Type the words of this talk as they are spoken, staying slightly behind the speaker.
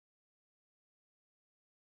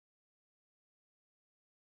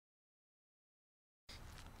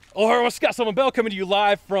Hello, everyone. Sylvan Bell coming to you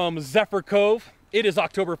live from Zephyr Cove. It is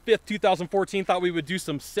October 5th, 2014. Thought we would do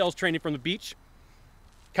some sales training from the beach.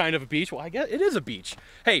 Kind of a beach. Well, I guess it is a beach.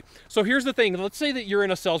 Hey, so here's the thing. Let's say that you're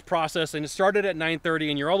in a sales process and it started at 9:30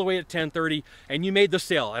 and you're all the way at 10:30 and you made the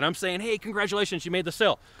sale. And I'm saying, hey, congratulations, you made the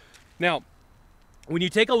sale. Now, when you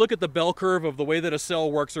take a look at the bell curve of the way that a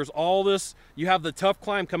sale works, there's all this, you have the tough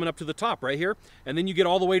climb coming up to the top right here. And then you get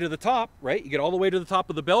all the way to the top, right? You get all the way to the top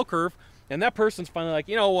of the bell curve. And that person's finally like,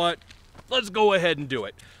 you know what? Let's go ahead and do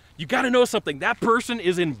it. You got to know something. That person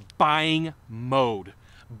is in buying mode.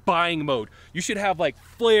 Buying mode. You should have like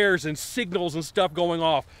flares and signals and stuff going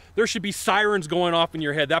off. There should be sirens going off in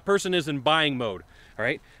your head. That person is in buying mode. All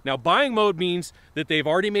right. Now, buying mode means that they've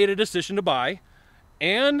already made a decision to buy.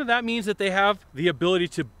 And that means that they have the ability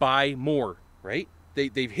to buy more, right?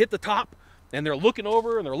 They've hit the top. And they're looking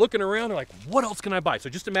over and they're looking around. They're like, what else can I buy? So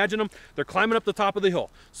just imagine them. They're climbing up the top of the hill.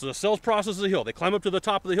 So the sales process is a hill. They climb up to the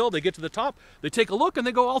top of the hill. They get to the top. They take a look and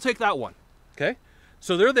they go, I'll take that one. Okay?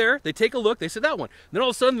 So they're there. They take a look. They say that one. And then all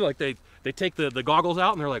of a sudden, like they take the goggles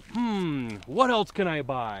out and they're like, what else can I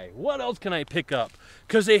buy? What else can I pick up?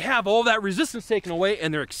 Because they have all that resistance taken away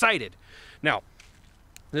and they're excited. Now,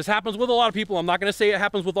 this happens with a lot of people. I'm not going to say it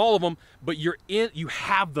happens with all of them, but you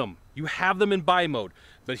have them. You have them in buy mode.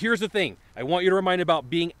 But here's the thing. I want you to remind about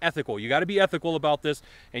being ethical. You got to be ethical about this,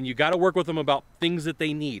 and you got to work with them about things that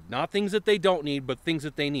they need. Not things that they don't need, but things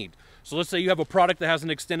that they need. So let's say you have a product that has an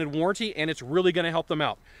extended warranty, and it's really going to help them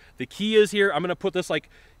out. The key is here, I'm going to put this like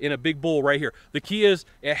in a big bowl right here. The key is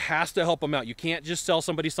it has to help them out. You can't just sell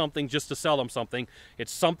somebody something just to sell them something.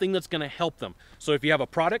 It's something that's going to help them. So if you have a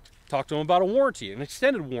product, talk to them about a warranty, an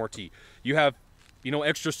extended warranty. You have,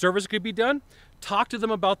 extra service could be done. Talk to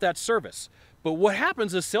them about that service. But what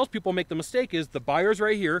happens is salespeople make the mistake is the buyer's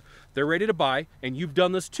right here, they're ready to buy, and you've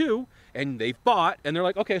done this too, and they've bought, and they're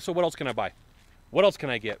like, okay, so what else can I buy? What else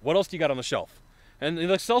can I get? What else do you got on the shelf? And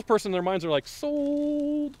the salesperson in their minds are like,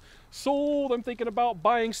 sold, I'm thinking about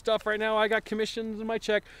buying stuff right now, I got commissions in my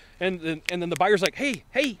check, and then the buyer's like, hey,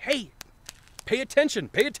 pay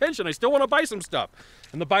attention, I still want to buy some stuff.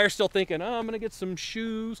 And the buyer's still thinking, oh, I'm gonna get some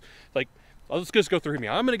shoes, like, let's just go through me.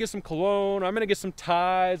 I'm going to get some cologne. I'm going to get some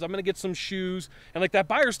ties. I'm going to get some shoes. And like that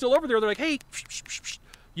buyer's still over there. They're like, hey,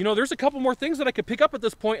 there's a couple more things that I could pick up at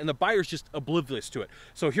this point, and the buyer's just oblivious to it.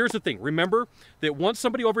 So here's the thing. Remember that once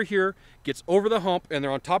somebody over here gets over the hump and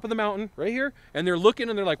they're on top of the mountain right here, and they're looking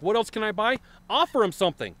and they're like, what else can I buy? Offer them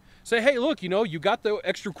something. Say, hey, look, you got the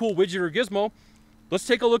extra cool widget or gizmo. Let's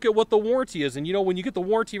take a look at what the warranty is. And when you get the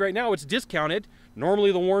warranty right now, it's discounted.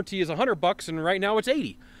 Normally the warranty is $100, and right now it's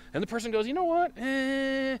 $80. And the person goes, you know what?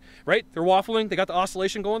 Right? They're waffling. They got the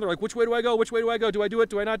oscillation going. They're like, which way do I go? Which way do I go? Do I do it?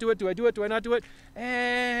 Do I not do it? Do I do it? Do I not do it?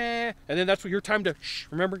 And then that's your time to shh.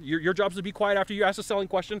 Remember, your job is to be quiet after you ask a selling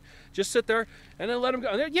question. Just sit there and then let them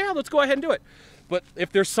go. Yeah, let's go ahead and do it. But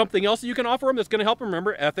if there's something else that you can offer them that's going to help them,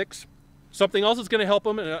 remember, ethics. Something else that's going to help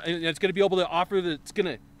them, and it's going to be able to offer that's going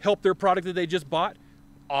to help their product that they just bought,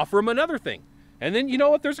 offer them another thing. And then, you know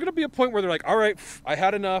what? There's going to be a point where they're like, all right, I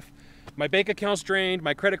had enough. My bank account's drained,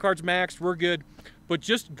 my credit card's maxed, we're good. But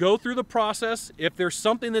just go through the process if there's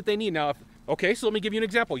something that they need. Now, okay, so let me give you an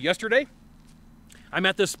example. Yesterday, I'm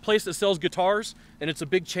at this place that sells guitars, and it's a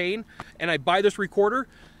big chain, and I buy this recorder.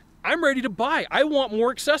 I'm ready to buy. I want more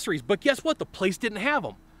accessories, but guess what? The place didn't have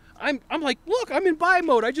them. I'm like, look, I'm in buy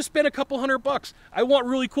mode. I just spent a couple $100. I want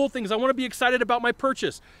really cool things. I want to be excited about my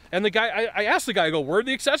purchase. And the guy, I asked the guy, I go, where are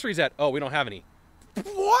the accessories at? Oh, we don't have any.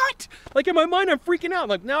 What? Like in my mind, I'm freaking out. I'm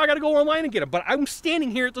like, now I got to go online and get them. But I'm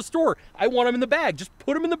standing here at the store. I want them in the bag. Just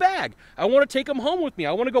put them in the bag. I want to take them home with me.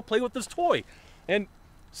 I want to go play with this toy. And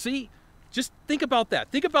see, just think about that.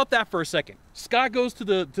 Think about that for a second. Scott goes to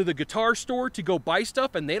the guitar store to go buy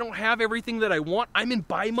stuff, and they don't have everything that I want. I'm in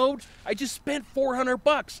buy mode. I just spent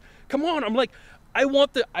 $400. Come on. I'm like, I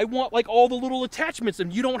want like all the little attachments,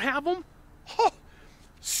 and you don't have them? Huh.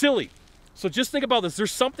 Silly. So just think about this.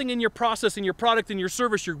 There's something in your process, in your product, in your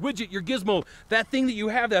service, your widget, your gizmo, that thing that you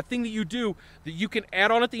have, that thing that you do, that you can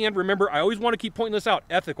add on at the end. Remember, I always want to keep pointing this out,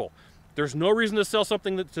 ethical. There's no reason to sell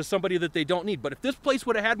something to somebody that they don't need. But if this place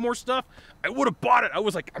would have had more stuff, I would have bought it. I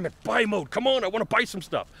was like, I'm in buy mode. Come on, I want to buy some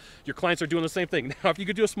stuff. Your clients are doing the same thing. Now, if you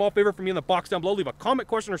could do a small favor for me in the box down below, leave a comment,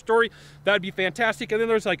 question, or story, that'd be fantastic. And then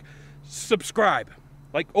there's like, subscribe,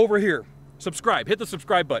 like over here. Subscribe, hit the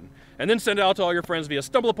subscribe button, and then send it out to all your friends via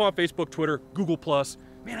StumbleUpon, Facebook, Twitter, Google+.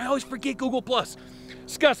 Man, I always forget Google+.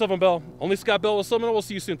 Sylvan Bell, only Scott Bell with Sylvan. We'll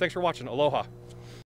see you soon. Thanks for watching. Aloha.